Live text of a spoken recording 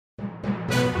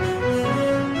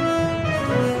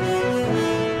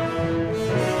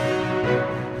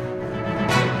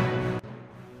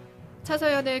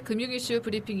시간의 금융이슈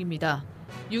브리핑입니다.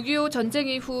 6.25 전쟁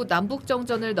이후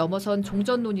남북정전을 넘어선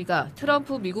종전 논의가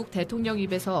트럼프 미국 대통령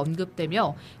입에서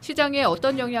언급되며 시장에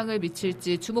어떤 영향을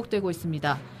미칠지 주목되고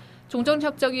있습니다.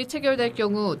 종전협정이 체결될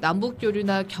경우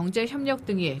남북교류나 경제협력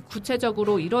등이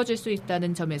구체적으로 이뤄질 수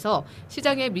있다는 점에서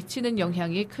시장에 미치는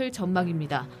영향이 클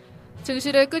전망입니다.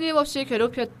 증시를 끊임없이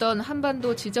괴롭혔던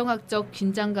한반도 지정학적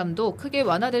긴장감도 크게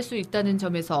완화될 수 있다는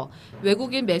점에서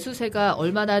외국인 매수세가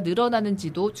얼마나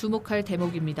늘어나는지도 주목할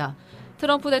대목입니다.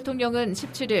 트럼프 대통령은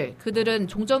 17일 그들은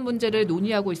종전 문제를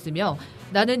논의하고 있으며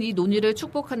나는 이 논의를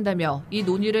축복한다며 이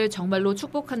논의를 정말로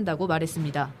축복한다고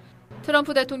말했습니다.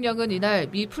 트럼프 대통령은 이날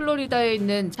미 플로리다에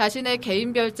있는 자신의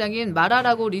개인 별장인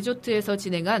마라라고 리조트에서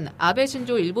진행한 아베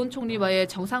신조 일본 총리와의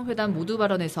정상회담 모두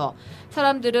발언에서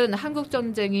사람들은 한국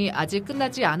전쟁이 아직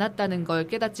끝나지 않았다는 걸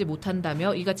깨닫지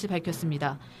못한다며 이같이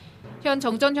밝혔습니다. 현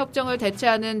정전협정을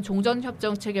대체하는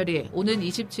종전협정 체결이 오는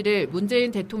 27일 문재인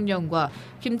대통령과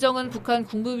김정은 북한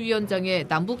국무위원장의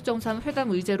남북정상회담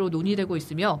의제로 논의되고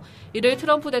있으며 이를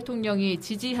트럼프 대통령이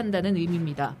지지한다는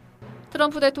의미입니다.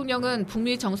 트럼프 대통령은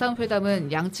북미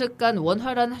정상회담은 양측 간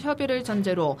원활한 협의를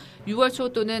전제로 6월 초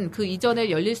또는 그 이전에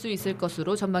열릴 수 있을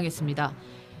것으로 전망했습니다.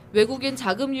 외국인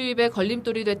자금 유입에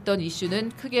걸림돌이 됐던 이슈는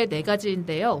크게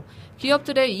 4가지인데요.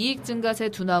 기업들의 이익 증가세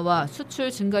둔화와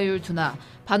수출 증가율 둔화,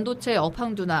 반도체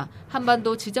업황 둔화,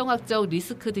 한반도 지정학적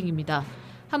리스크 등입니다.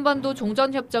 한반도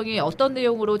종전협정이 어떤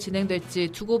내용으로 진행될지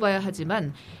두고 봐야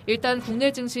하지만 일단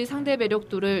국내 증시 상대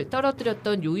매력도를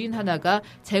떨어뜨렸던 요인 하나가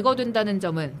제거된다는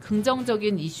점은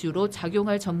긍정적인 이슈로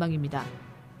작용할 전망입니다.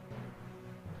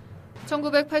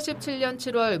 1987년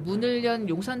 7월 문을 연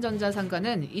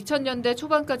용산전자상가는 2000년대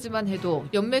초반까지만 해도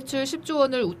연매출 10조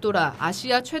원을 웃돌아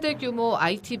아시아 최대 규모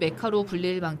IT 메카로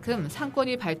불릴 만큼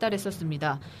상권이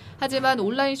발달했었습니다. 하지만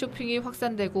온라인 쇼핑이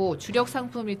확산되고 주력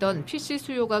상품이던 PC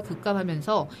수요가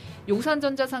급감하면서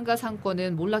용산전자상가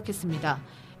상권은 몰락했습니다.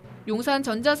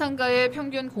 용산전자상가의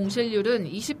평균 공실률은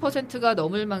 20%가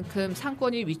넘을 만큼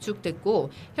상권이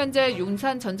위축됐고 현재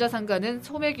용산전자상가는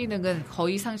소매 기능은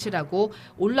거의 상실하고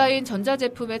온라인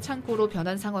전자제품의 창고로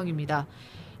변한 상황입니다.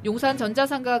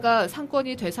 용산전자상가가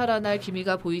상권이 되살아날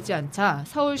기미가 보이지 않자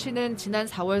서울시는 지난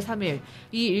 4월 3일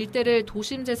이 일대를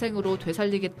도심재생으로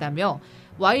되살리겠다며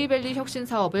Y밸리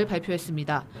혁신사업을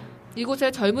발표했습니다.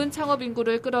 이곳에 젊은 창업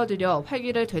인구를 끌어들여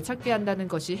활기를 되찾게 한다는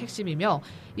것이 핵심이며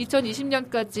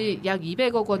 2020년까지 약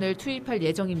 200억 원을 투입할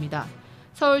예정입니다.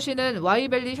 서울시는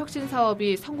Y밸리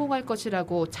혁신사업이 성공할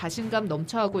것이라고 자신감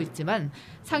넘쳐하고 있지만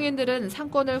상인들은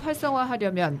상권을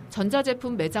활성화하려면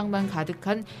전자제품 매장만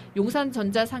가득한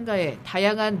용산전자상가에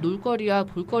다양한 놀거리와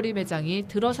볼거리 매장이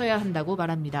들어서야 한다고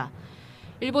말합니다.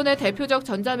 일본의 대표적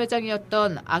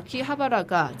전자매장이었던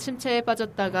아키하바라가 침체에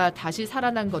빠졌다가 다시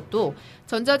살아난 것도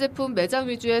전자제품 매장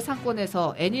위주의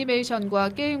상권에서 애니메이션과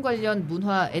게임 관련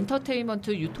문화,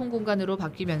 엔터테인먼트 유통공간으로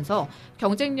바뀌면서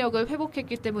경쟁력을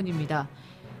회복했기 때문입니다.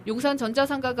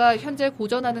 용산전자상가가 현재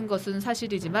고전하는 것은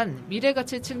사실이지만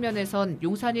미래가치 측면에선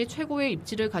용산이 최고의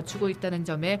입지를 갖추고 있다는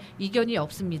점에 이견이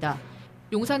없습니다.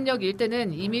 용산역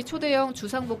일대는 이미 초대형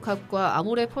주상복합과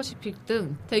아모레퍼시픽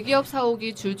등 대기업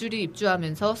사옥이 줄줄이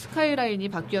입주하면서 스카이라인이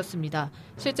바뀌었습니다.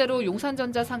 실제로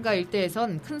용산전자상가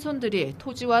일대에선 큰손들이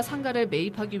토지와 상가를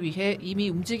매입하기 위해 이미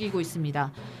움직이고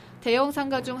있습니다. 대형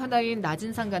상가 중 하나인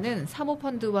낮은 상가는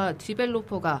사모펀드와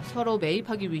디벨로퍼가 서로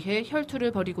매입하기 위해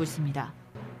혈투를 벌이고 있습니다.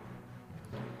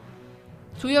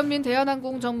 조현민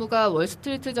대한항공 전무가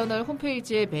월스트리트저널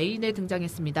홈페이지에 메인에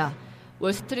등장했습니다.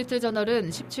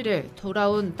 월스트리트저널은 17일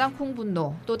돌아온 땅콩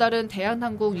분노, 또 다른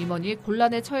대한항공 임원이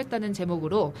곤란에 처했다는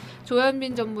제목으로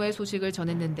조현민 전무의 소식을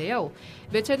전했는데요.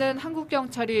 매체는 한국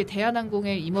경찰이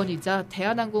대한항공의 임원이자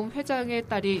대한항공 회장의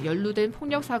딸이 연루된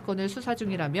폭력 사건을 수사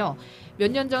중이라며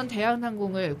몇 년 전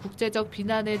대한항공을 국제적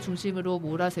비난의 중심으로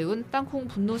몰아세운 땅콩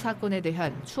분노 사건에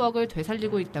대한 추억을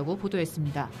되살리고 있다고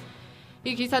보도했습니다.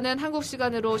 이 기사는 한국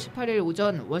시간으로 18일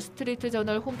오전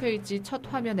월스트리트저널 홈페이지 첫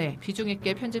화면에 비중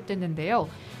있게 편집됐는데요.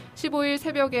 15일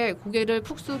새벽에 고개를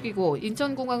푹 숙이고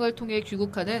인천공항을 통해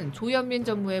귀국하는 조현민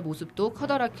전무의 모습도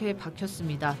커다랗게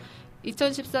박혔습니다.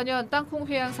 2014년 땅콩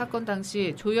회항 사건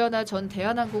당시 조현아 전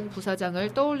대한항공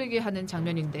부사장을 떠올리게 하는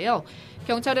장면인데요.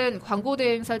 경찰은 광고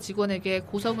대행사 직원에게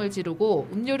고성을 지르고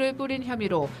음료를 뿌린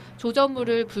혐의로 조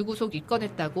전무를 불구속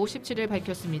입건했다고 17일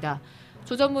밝혔습니다.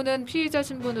 조 전무는 피의자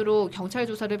신분으로 경찰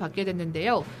조사를 받게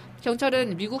됐는데요.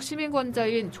 경찰은 미국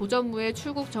시민권자인 조 전무의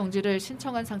출국 정지를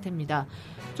신청한 상태입니다.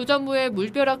 조 전무의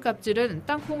물벼락 갑질은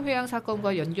땅콩 회항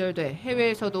사건과 연결돼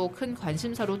해외에서도 큰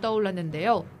관심사로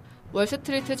떠올랐는데요.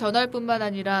 월스트리트 저널뿐만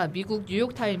아니라 미국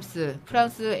뉴욕타임스,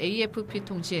 프랑스 AFP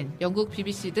통신, 영국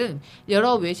BBC 등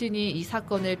여러 외신이 이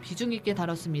사건을 비중 있게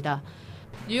다뤘습니다.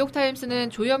 뉴욕타임스는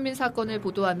조현민 사건을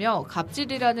보도하며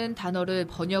갑질이라는 단어를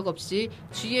번역 없이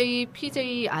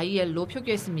GAPJIL로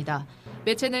표기했습니다.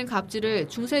 매체는 갑질을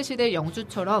중세시대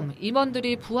영주처럼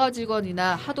임원들이 부하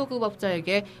직원이나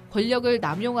하도급업자에게 권력을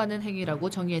남용하는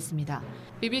행위라고 정의했습니다.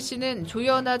 BBC는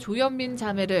조연아 조현민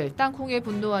자매를 땅콩에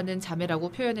분노하는 자매라고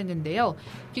표현했는데요.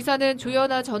 기사는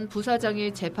조연아 전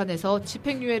부사장이 재판에서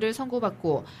집행유예를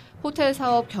선고받고 호텔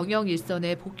사업 경영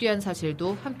일선에 복귀한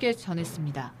사실도 함께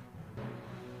전했습니다.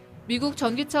 미국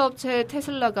전기차 업체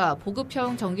테슬라가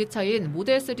보급형 전기차인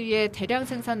모델3의 대량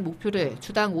생산 목표를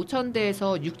주당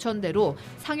 5,000대에서 6,000대로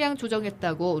상향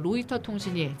조정했다고 로이터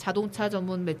통신이 자동차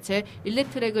전문 매체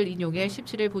일렉트랙을 인용해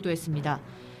 17일 보도했습니다.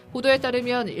 보도에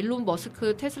따르면 일론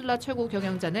머스크 테슬라 최고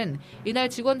경영자는 이날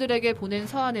직원들에게 보낸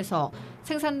서한에서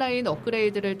생산 라인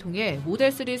업그레이드를 통해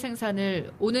모델3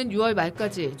 생산을 오는 6월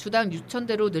말까지 주당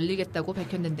 6,000대로 늘리겠다고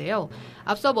밝혔는데요.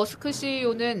 앞서 머스크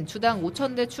CEO는 주당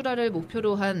 5,000대 출하를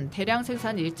목표로 한 대량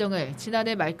생산 일정을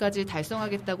지난해 말까지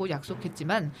달성하겠다고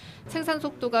약속했지만 생산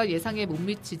속도가 예상에 못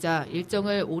미치자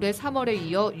일정을 올해 3월에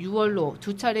이어 6월로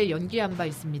두 차례 연기한 바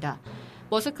있습니다.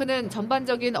 머스크는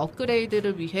전반적인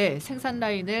업그레이드를 위해 생산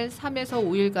라인을 3에서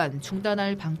 5일간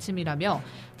중단할 방침이라며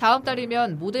다음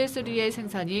달이면 모델3의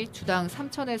생산이 주당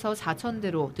 3,000에서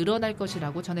 4,000대로 늘어날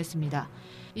것이라고 전했습니다.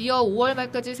 이어 5월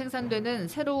말까지 생산되는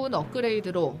새로운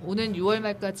업그레이드로 오는 6월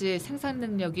말까지 생산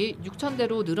능력이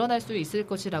 6,000대로 늘어날 수 있을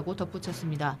것이라고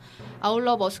덧붙였습니다.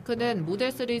 아울러 머스크는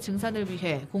모델3 증산을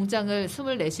위해 공장을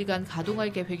 24시간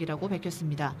가동할 계획이라고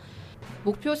밝혔습니다.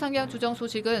 목표 상향 조정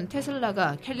소식은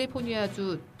테슬라가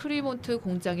캘리포니아주 프리몬트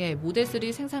공장의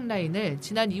모델3 생산 라인을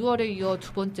지난 2월에 이어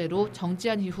두 번째로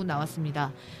정지한 이후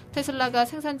나왔습니다. 테슬라가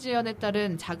생산 지연에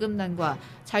따른 자금난과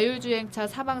자율주행차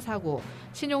사망사고,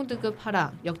 신용등급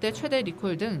하락, 역대 최대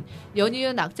리콜 등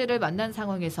연이은 악재를 만난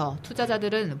상황에서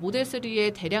투자자들은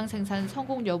모델3의 대량 생산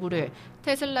성공 여부를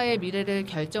테슬라의 미래를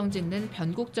결정짓는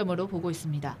변곡점으로 보고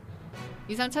있습니다.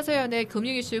 이상 차세연의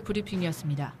금융이슈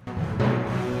브리핑이었습니다.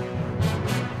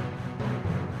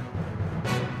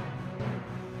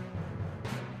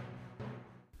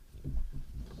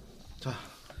 자,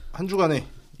 한 주간의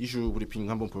이슈 브리핑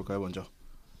한번 볼까요? 먼저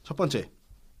첫 번째,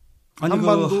 아니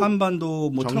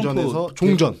한반도 뭐 정전에서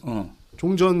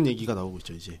종전 얘기가 나오고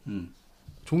있죠. 이제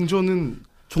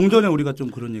종전에 우리가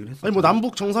좀 그런 얘기를 했었죠. 아니 뭐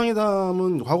남북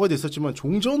정상회담은 과거에도 있었지만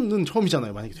종전은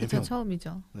처음이잖아요. 만약에 되면 그렇죠,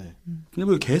 처음이죠. 네. 근데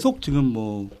뭐 계속 지금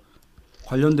뭐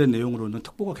관련된 내용으로는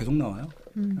특보가 계속 나와요.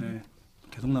 네.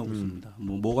 계속 나오고 있습니다.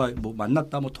 뭐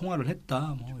만났다, 뭐 통화를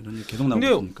했다, 뭐 이런 얘기 계속 나오고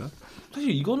있으니까.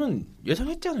 사실 이거는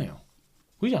예상했잖아요.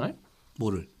 그러지 않아요?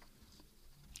 뭐를?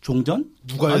 종전?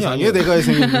 누가 예상해? 내가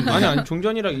예상했는데. 아니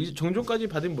종전이랑 종전까지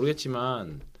받으면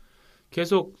모르겠지만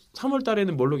계속 3월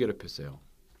달에는 뭘로 괴롭혔어요?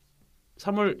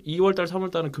 2월 달,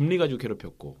 3월 달은 금리 가지고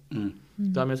괴롭혔고,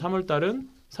 그다음에 3월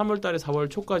달에 4월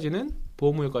초까지는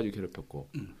보호무역 가지고 괴롭혔고,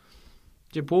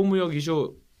 이제 보호무역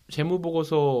이슈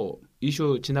재무보고서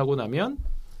이슈 지나고 나면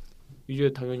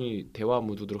이제 당연히 대화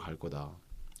무드로 갈 거다.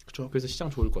 그렇죠. 그래서 시장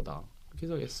좋을 거다.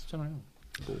 그래서 했었잖아요.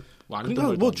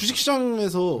 그러니까 뭐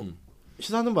주식시장에서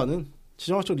시사하는 바는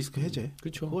지정학적 리스크 해제.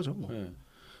 그렇죠. 그거죠. 뭐. 네.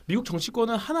 미국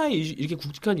정치권은 하나의 이슈, 이렇게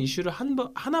굵직한 이슈를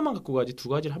하나만 갖고 가지 두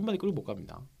가지를 한 번에 끌고 못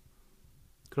갑니다.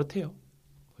 그렇대요.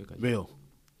 거기까지. 왜요?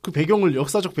 그 배경을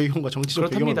역사적 배경과 정치적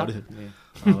그렇답니다. 배경을 말해. 네.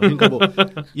 그러니까 뭐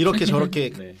이렇게 저렇게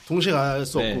네. 동시에 갈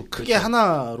수 없고 크게 그렇죠.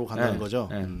 하나로 간다는 네. 거죠.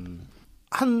 네.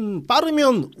 한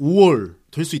빠르면 5월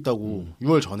될 수 있다고.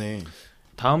 6월 전에.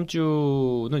 다음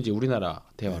주는 이제 우리나라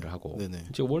대화를 하고 네네.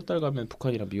 이제 5월달 가면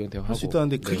북한이랑 미국 대화하고 할 수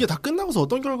있다는데 그게 다 끝나고서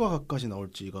어떤 결과까지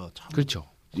나올지가 참 그렇죠.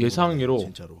 예상외로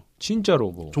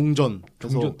진짜로 뭐 종전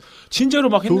진짜로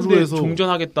막 했는데 교류에서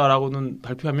종전하겠다라고는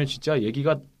발표하면 진짜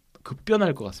얘기가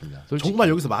급변할 것 같습니다. 솔직히. 정말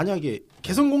여기서 만약에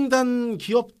개성공단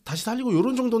기업 다시 살리고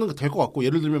이런 정도는 될 것 같고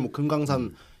예를 들면 뭐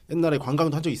금강산 옛날에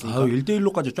관광도 한 적이 있으니까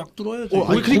 1대1로까지 쫙 뚫어야지.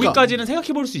 거기까지는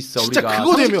생각해 볼 수 있어. 진짜 우리가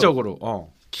그거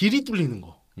상식적으로. 길이 뚫리는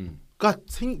거. 그러니까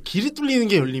길이 뚫리는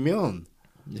게 열리면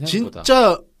생각보다.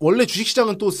 진짜 원래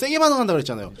주식시장은 또 세게 반응한다고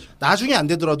그랬잖아요. 그렇죠. 나중에 안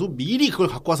되더라도 미리 그걸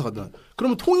갖고 와서 간다.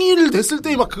 그러면 통일 됐을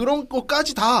때 막 그런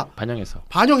것까지 다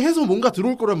반영해서 뭔가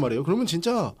들어올 거란 말이에요. 그러면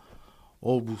진짜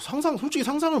뭐 솔직히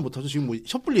상상을 못하죠. 지금 뭐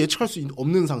섣불리 예측할 수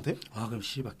없는 상태? 그럼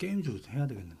씨발 게임주 해야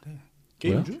되겠는데.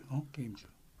 게임주? 게임주.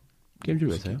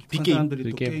 게임주를 왜 사요? 빅게임 사람들이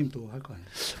또 게임 또 할 거 아니에요.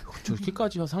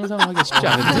 저렇게까지 상상하기 쉽지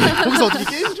않은데. 거기서 어떻게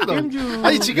게임주?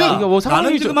 아니 지금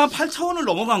나는 지금 한 8차원을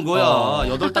넘어간 거야.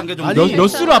 8단계 정도. 아니, 몇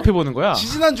수를 앞에 보는 거야?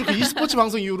 지지난주 그 e스포츠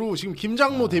방송 이후로 지금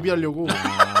김장로 데뷔하려고.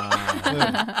 네.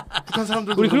 북한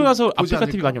사람들도 우리 그러고 나서 아프리카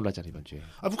TV 많이 올랐잖아요 이번 주에.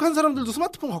 북한 사람들도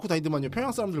스마트폰 갖고 다니더만요.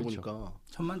 평양 사람들 그렇죠. 보니까.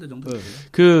 1000만 대 정도.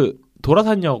 그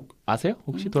도라산역 아세요?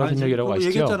 혹시 도라산역이라고 아시죠?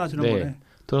 얘기했잖아 지난번에. 네.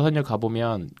 도로산역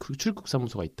가보면 그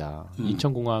출국사무소가 있다.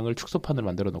 인천공항을 축소판을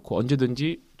만들어 놓고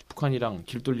언제든지 북한이랑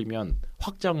길 뚫리면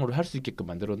확장을 할 수 있게끔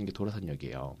만들어 놓은 게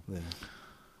도로산역이에요. 네.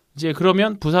 이제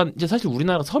그러면 부산 이제 사실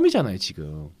우리나라 섬이잖아요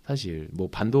지금. 사실 뭐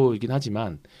반도이긴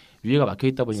하지만 위에가 막혀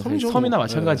있다 보니까 섬이나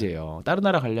마찬가지예요. 네. 다른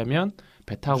나라 가려면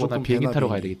배 타거나 비행기 타러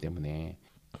가야 되기 때문에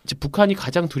이제 북한이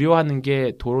가장 두려워하는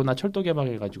게 도로나 철도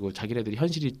개방해가지고 자기네들이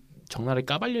현실이 적나라하게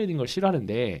까발려 있는 걸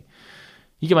싫어하는데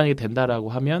이게 만약에 된다라고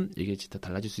하면 이게 진짜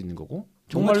달라질 수 있는 거고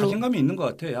정말 자신감이 있는 것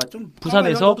같아. 야, 좀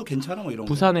부산에서 괜찮아 뭐 이런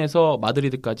부산에서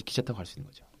마드리드까지 기차 타고 갈 수 있는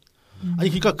거죠. 아니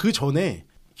그러니까 그 전에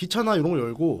기차나 이런 걸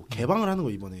열고 개방을 하는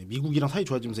거 이번에 미국이랑 사이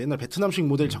좋아지면서 옛날 베트남식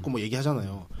모델 자꾸 뭐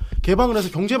얘기하잖아요. 개방을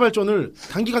해서 경제 발전을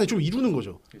단기간에 좀 이루는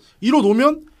거죠. 이뤄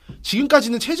놓으면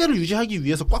지금까지는 체제를 유지하기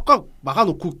위해서 꽉꽉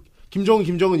막아놓고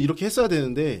김정은 이렇게 했어야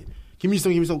되는데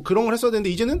김일성 그런 걸 했어야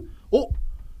되는데 이제는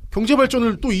경제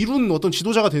발전을 또 이룬 어떤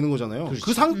지도자가 되는 거잖아요. 그렇지.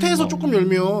 그 상태에서 조금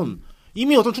열면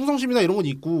이미 어떤 충성심이나 이런 건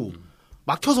있고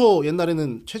막혀서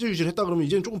옛날에는 체제 유지를 했다 그러면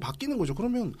이제는 조금 바뀌는 거죠.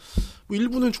 그러면 뭐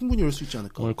일부는 충분히 열 수 있지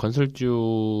않을까. 오늘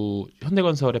건설주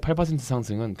현대건설의 8%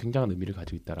 상승은 굉장한 의미를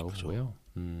가지고 있다라고 그렇죠. 보고요.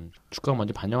 주가가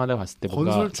먼저 반영하다가 봤을 때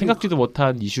뭔가 생각지도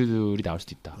못한 이슈들이 나올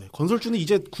수도 있다. 네, 건설주는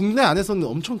이제 국내 안에서는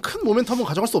엄청 큰 모멘텀을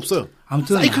가져갈 수 없어요.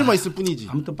 아무튼 사이클만 있을 뿐이지.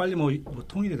 아무튼 빨리 뭐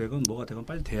통일이 되건 뭐가 되건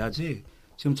빨리 돼야지.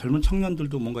 지금 젊은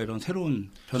청년들도 뭔가 이런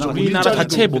새로운 변화가 우리나라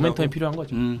자체의 모멘텀이 필요한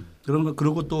거죠. 그런 거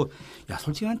그리고 또 야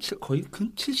솔직히 거의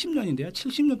근 70년인데요.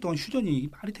 70년 동안 휴전이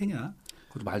말이 되냐?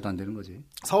 그것도 말도 안 되는 거지.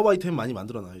 사업 아이템 많이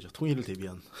만들어놔야죠. 통일을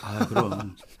대비한. 아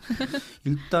그럼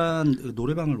일단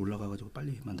노래방을 올라가가지고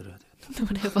빨리 만들어야 되겠다.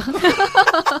 노래방.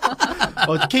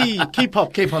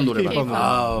 K-팝 노래방. K-팝.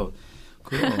 아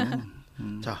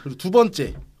그럼. 자 그리고 두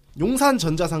번째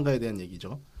용산전자상가에 대한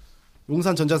얘기죠.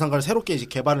 용산전자상가를 새롭게 이제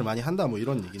개발을 많이 한다 뭐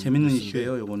이런 얘기는 재밌는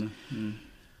이슈예요, 요거는.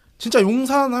 진짜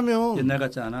용산하면 옛날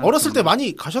같지 않아. 어렸을 때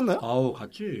많이 가셨나요? 아우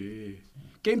갔지.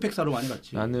 게임팩 사러 많이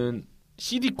갔지. 나는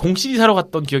공 CD 사러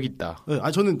갔던 기억이 있다. 네,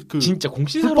 아 저는 그 진짜 공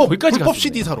CD 사러 거기까지 갔어요. 불법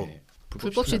CD 사러. 네.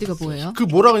 불법 CD가 뭐예요? 그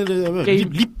뭐라고 해야 되냐면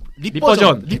립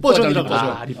버전이라고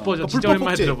하죠. 립 버전 진짜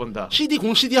오랜만에 들어본다. CD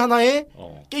공 CD 하나에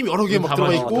게임 여러 개 막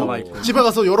들어가 있고 집에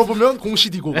가서 열어보면 공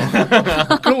CD고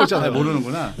그런 거 있잖아요.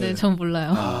 모르는구나. 네, 전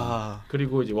몰라요.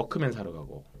 그리고 이제 워크맨 사러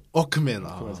가고. 워크맨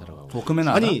사러 가고. 워크맨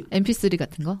아니 MP3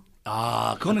 같은 거?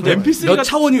 그거는 MP3 몇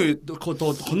차원이 더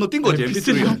건너뛴 거지.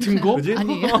 MP3 같은 거? 그지?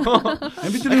 아니에요.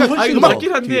 MP3는 훨씬 음악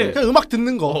맞긴 한데 그냥 음악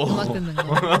듣는 거. 음악 듣는 거.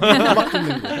 음악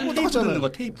듣는 거. 테이프 듣는 거,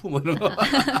 테이프 뭐 이런 거.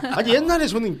 아니 옛날에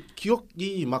저는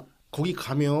기억이 막 거기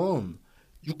가면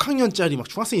 6학년짜리 막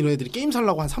중학생 이런 애들이 게임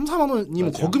살라고 한 3, 4만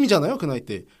원이면 거금이잖아요. 그 나이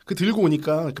때. 그 들고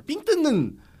오니까 그 삥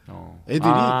뜯는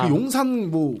애들이 그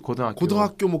용산 뭐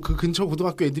고등학교 뭐 그 근처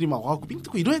고등학교 애들이 막 와갖고 삥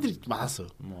뜯고 이런 애들이 많았어요.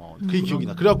 그게 기억이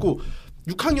나. 그래갖고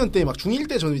 6학년 때 막 중1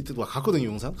 때 저는 이때 막 갔거든요.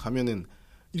 용산 가면은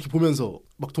이렇게 보면서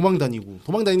막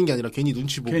도망다니는 게 아니라 괜히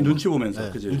눈치 보고. 괜히 눈치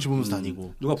보면서. 네, 눈치 보면서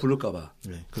다니고. 누가 부를까봐.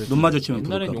 네, 눈 마주치면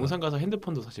부를까봐. 옛날엔 용산 가서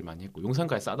핸드폰도 사실 많이 했고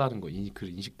용산가에 싸다는 거 그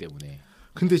인식 때문에.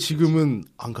 근데 지금은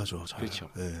안 가죠. 잘. 그렇죠.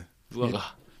 네. 누가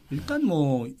가? 일단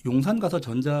뭐 용산 가서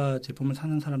전자 제품을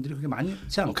사는 사람들이 그렇게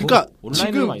많지 않고. 그러니까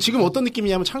지금 어떤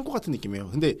느낌이냐면 창고 같은 느낌이에요.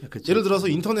 근데 예를 들어서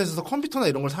인터넷에서 컴퓨터나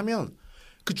이런 걸 사면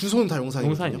그 주소는 다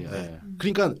용산이거든요. 네.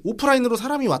 그러니까 오프라인으로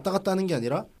사람이 왔다 갔다 하는 게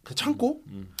아니라 그 창고.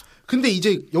 근데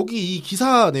이제 여기 이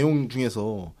기사 내용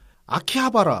중에서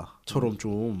아키하바라처럼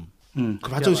좀 그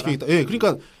발전시키겠다. 예,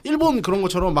 그러니까 일본 그런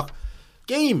것처럼 막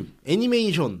게임,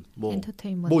 애니메이션, 뭐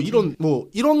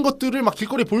이런 것들을 막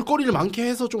길거리 볼거리를 많게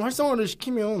해서 좀 활성화를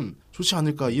시키면 좋지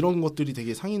않을까. 이런 것들이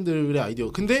되게 상인들의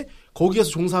아이디어. 근데 거기에서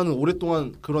종사하는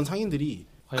오랫동안 그런 상인들이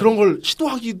그런 걸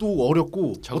시도하기도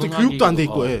어렵고 어떻게 교육도 안 돼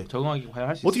있고 적응하기 과연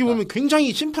할 수 어떻게 보면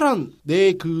굉장히 심플한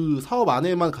내 그 사업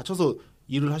안에만 갇혀서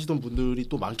일을 하시던 분들이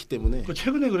또 많기 때문에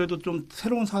최근에 그래도 좀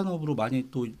새로운 산업으로 많이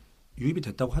또 유입이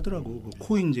됐다고 하더라고.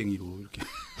 코인쟁이로 이렇게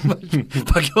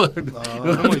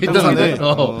그런 거 있다네.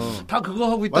 다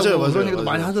그거 하고 있다고. 맞아요. 그런 얘기도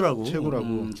많이 하더라고.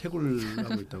 채굴하고 채굴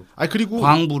하고 있다고. 그리고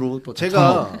광부로 또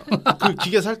제가 그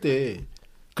기계 살 때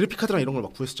그래픽 카드랑 이런 걸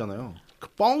막 구했었잖아요. 그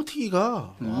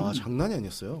뻥튀기가 장난이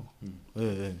아니었어요.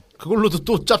 예. 그걸로도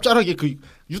또 짭짤하게 그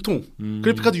유통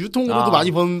그래픽 카드 유통으로도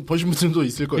많이 버신 분들도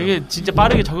있을 거예요. 이게 진짜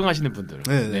빠르게 적응하시는 분들.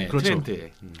 네, 그렇죠.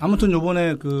 트렌드에. 아무튼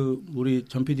요번에 그 우리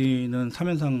전 PD는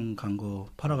 3연상 간 거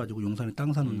팔아가지고 용산에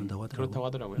땅 사놓는다고 하더라고요. 그렇다고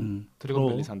하더라고요.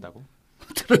 드래곤밸리 산다고.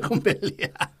 드래곤밸리야.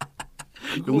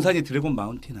 용산이 드래곤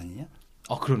마운틴 아니냐?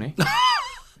 그러네.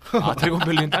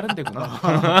 드래곤밸리는 다른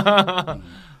데구나.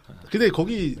 근데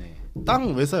거기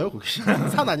땅 왜 사요? 거기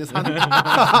산 아니야 산.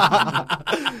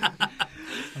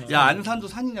 야 안산도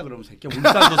산이냐 그러면 새끼야.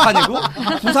 울산도 산이고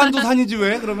부산도 산이지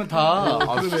왜? 그러면 다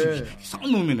그래.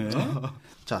 이상한 놈이네.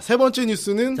 자, 세 번째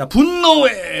뉴스는 자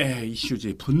분노의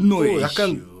이슈지. 분노의 이슈.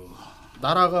 약간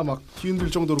나라가 막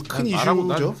뒤흔들 정도로 큰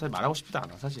이슈죠. 사실 말하고 싶지도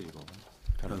않아 사실 이거.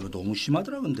 이거 너무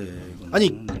심하더라 근데. 이거는.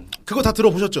 아니 그거 다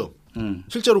들어보셨죠?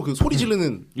 실제로 그 소리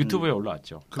지르는 유튜브에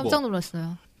올라왔죠. 그거. 깜짝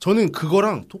놀랐어요. 저는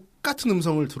그거랑 똑같은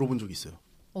음성을 들어본 적이 있어요.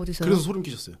 어디서요? 그래서 소름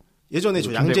끼쳤어요. 예전에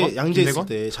저 김대건? 양재 있을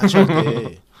때 자취할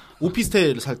때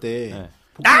오피스텔 살 때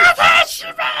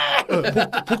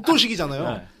복도식이잖아요.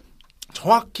 네.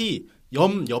 정확히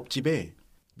옆집에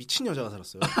미친 여자가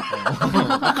살았어요.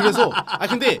 그래서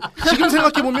근데 지금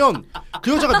생각해 보면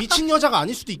그 여자가 미친 여자가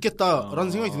아닐 수도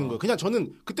있겠다라는 생각이 드는 거예요. 그냥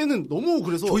저는 그때는 너무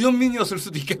그래서 조현민이었을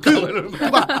수도 있겠다.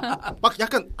 막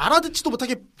약간 알아듣지도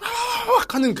못하게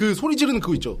팍 하는 그 소리 지르는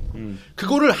그거 있죠.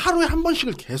 그거를 하루에 한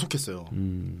번씩을 계속했어요.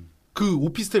 그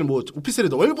오피스텔이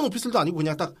넓은 오피스텔도 아니고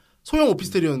그냥 딱 소형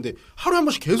오피스텔이었는데 하루에 한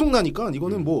번씩 계속 나니까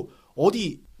이거는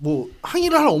어디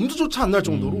항의를 할 엄두조차 안 날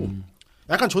정도로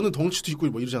약간 저는 덩치도 있고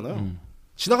뭐 이러잖아요.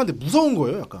 지나가는데 무서운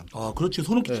거예요, 약간. 아, 그렇지.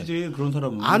 소름 끼치지. 네. 그런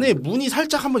사람은. 안에 문이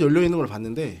살짝 한번 열려 있는 걸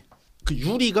봤는데 그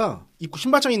유리가 입구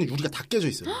신발장에 있는 유리가 다 깨져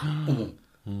있어요. 어머.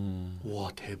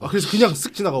 와, 대박. 그래서 그냥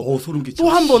쓱 지나가고. 소름 끼쳐. 또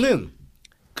한 번은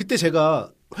그때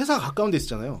제가 회사가 가까운 데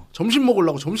있었잖아요. 점심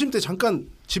먹으려고 점심 때 잠깐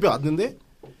집에 왔는데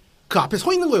그 앞에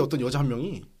서 있는 거예요, 어떤 여자 한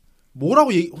명이.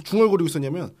 뭐라고 중얼거리고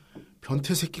있었냐면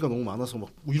변태 새끼가 너무 많아서 막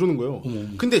이러는 거예요.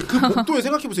 근데 그 복도에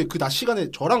생각해보세요. 그 낮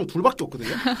시간에 저랑 둘밖에 없거든요.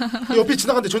 옆에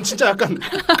지나가는데 전 진짜 약간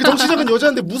그 덩치 작은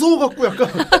여자인데 무서워갖고 약간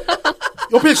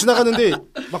옆에 지나가는데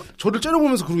막 저를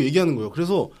째려보면서 그러고 얘기하는 거예요.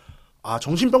 그래서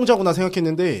정신병자구나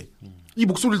생각했는데 이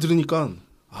목소리를 들으니까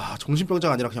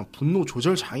정신병자가 아니라 그냥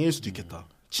분노조절장애일 수도 있겠다.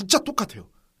 진짜 똑같아요.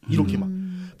 이렇게 막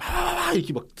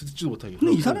이렇게 막 듣지도 못하게.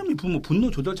 근데 이 사람이 분노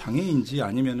조절 장애인지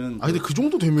아니면은 근데 그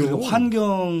정도 되면 그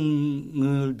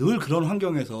환경을 늘 그런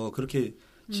환경에서 그렇게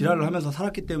지랄을 하면서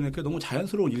살았기 때문에 그게 너무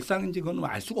자연스러운 일상인지 그건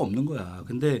알 수가 없는 거야.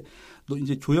 근데 너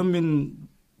이제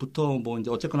조현민부터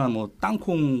이제 어쨌거나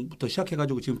땅콩부터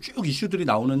시작해가지고 지금 쭉 이슈들이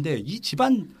나오는데 이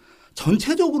집안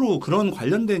전체적으로 그런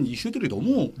관련된 이슈들이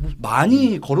너무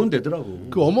많이 거론되더라고.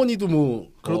 그 어머니도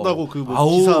그런다고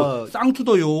기사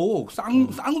쌍투더 욕,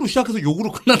 쌍으로 시작해서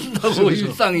욕으로 끝난다고 그렇죠.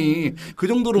 일상이 그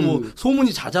정도로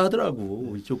소문이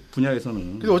자자하더라고 이쪽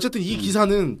분야에서는. 근데 어쨌든 이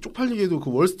기사는 쪽팔리게도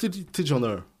그 월스트리트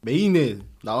저널 메인에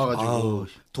나와가지고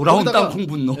돌아온 땅콩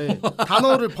분노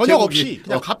단어를 번역 없이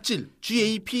그냥 갑질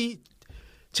GAPJIL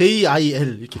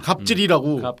이렇게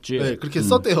갑질이라고 그렇게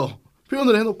썼대요.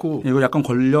 표현을 해놓고 이거 약간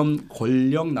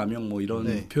권력 남용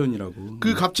이런 표현이라고.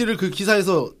 그 갑질을 그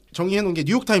기사에서 정의해놓은 게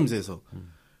뉴욕타임스에서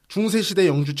중세시대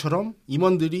영주처럼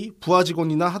임원들이 부하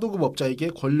직원이나 하도급 업자에게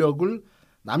권력을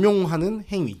남용하는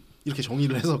행위 이렇게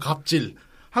정의를 해서 갑질.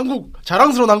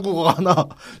 자랑스러운 한국어가 하나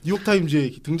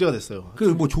뉴욕타임즈에 등재가 됐어요.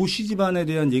 그 조씨 집안에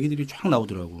대한 얘기들이 쫙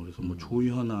나오더라고. 그래서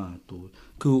조현아 또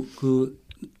그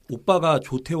오빠가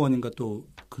조태원인가 또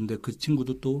근데 그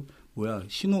친구도 또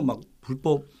신호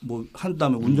불법 한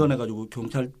다음에 운전해가지고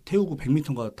경찰 태우고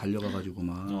 100m가 달려가가지고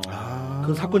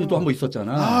그 사건이 또 한 번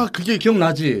있었잖아. 그게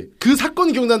기억나지? 그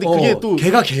사건이 기억나는데 그게 또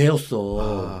걔가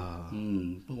걔였어.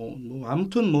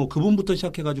 아무튼 그분부터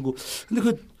시작해가지고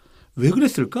근데 왜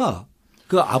그랬을까?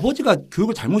 그 아버지가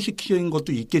교육을 잘못 시킨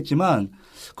것도 있겠지만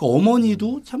그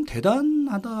어머니도 참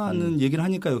대단하다는 얘기를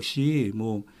하니까 역시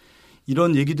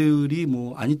이런 얘기들이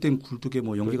아니 땐 굴뚝에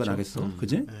연기가 그렇죠. 나겠어.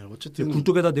 그지? 네, 어쨌든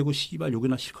굴뚝에다 대고 씨발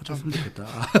욕이나 실컷 쳤으면 좋겠다.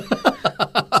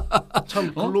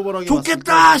 참 글로벌하게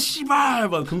좋겠다 씨발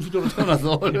막 금수저로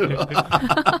태어나서.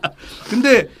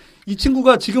 근데 이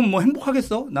친구가 지금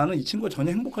행복하겠어? 나는 이 친구가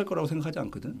전혀 행복할 거라고 생각하지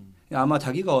않거든. 아마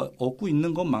자기가 얻고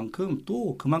있는 것만큼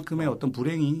또 그만큼의 어떤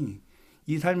불행이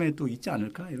이 삶에 또 있지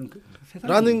않을까 이런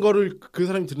라는 거를 그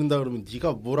사람이 들은다 그러면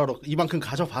네가 뭘 알아 이만큼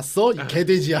가져봤어? 이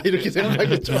개돼지야 이렇게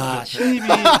생각하겠죠.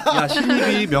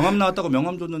 신입이 명함 나왔다고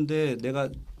명함 줬는데 내가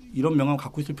이런 명함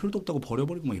갖고 있을 필요도 없다고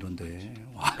버려버리고 이런데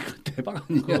와 대박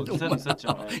아니냐. 기사도 있었죠.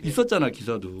 있었잖아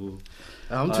기사도.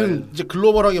 아무튼 이제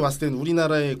글로벌하게 봤을 때는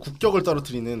우리나라의 국격을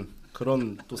떨어뜨리는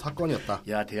그런 또 사건이었다.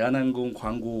 야 대한항공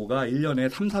광고가 1년에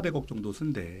 300~400억 정도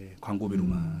쓴대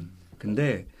광고비로만.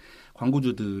 근데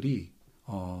광고주들이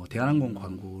대한항공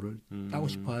광고를 따고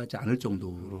싶어 하지 않을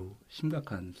정도로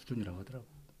심각한 수준이라고 하더라고.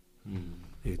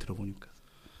 얘기 들어보니까.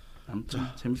 아무튼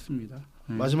재밌습니다.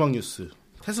 마지막 뉴스.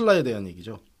 테슬라에 대한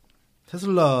얘기죠.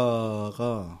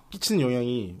 테슬라가 끼치는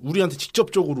영향이 우리한테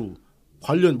직접적으로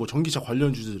전기차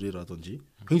관련주들이라든지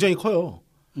굉장히 커요.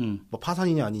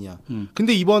 파산이냐 아니냐.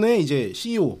 근데 이번에 이제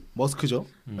CEO 머스크죠.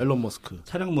 앨런 머스크.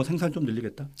 차량 생산 좀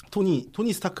늘리겠다.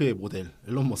 토니 스타크의 모델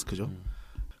앨런 머스크죠.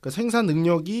 그러니까 생산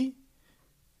능력이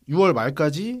 6월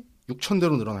말까지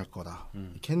 6,000대로 늘어날 거다.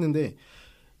 이렇게 했는데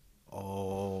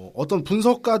어떤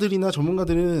분석가들이나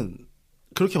전문가들은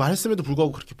그렇게 말했음에도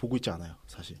불구하고 그렇게 보고 있지 않아요.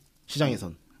 사실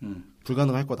시장에선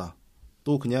불가능할 거다.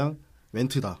 또 그냥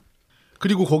멘트다.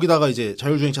 그리고 거기다가 이제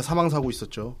자율주행차 사망사고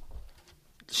있었죠.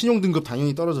 신용등급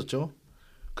당연히 떨어졌죠.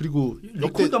 그리고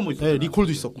리콜도 한번 있었어요. 네,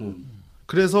 리콜도 있었고.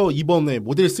 그래서 이번에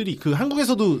모델 3 그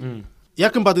한국에서도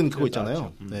예약금 받은 그거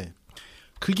있잖아요. 네.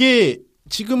 그게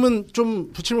지금은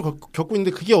좀 부침을 겪고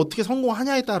있는데 그게 어떻게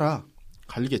성공하냐에 따라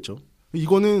갈리겠죠.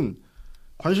 이거는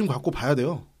관심 갖고 봐야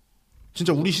돼요.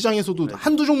 진짜 우리 시장에서도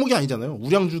한두 종목이 아니잖아요.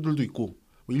 우량주들도 있고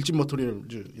뭐 일진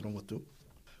머터리얼즈 이런 것도.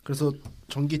 그래서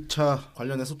전기차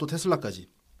관련해서 또 테슬라까지.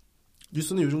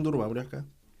 뉴스는 이 정도로 마무리할까요?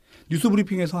 뉴스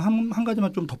브리핑에서 한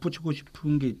가지만 좀 덧붙이고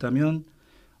싶은 게 있다면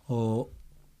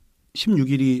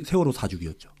 16일이 세월호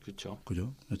 4주기였죠. 그렇죠.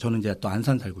 그죠? 저는 이제 또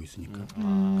안산 살고 있으니까.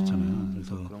 그렇잖아요.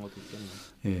 그래서 그런 것도 있겠네.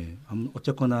 예,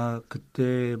 어쨌거나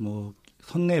그때 뭐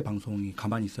선내 방송이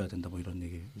가만히 있어야 된다 뭐 이런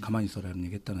얘기, 가만히 있어라는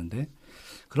얘기 했다는데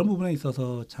그런 부분에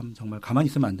있어서 참 정말 가만히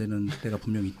있으면 안 되는 때가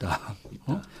분명히 있다.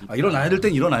 일어나야 될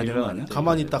땐 일어나야 되는 거 아니야?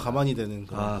 가만히 있다 가만히 되는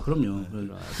거. 그럼요.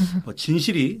 뭐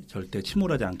진실이 절대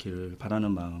침몰하지 않기를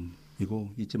바라는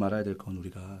마음이고 잊지 말아야 될 건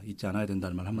우리가 잊지 않아야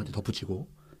된다는 말 한마디 덧붙이고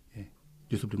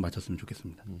뉴스브릭 마쳤으면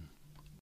좋겠습니다.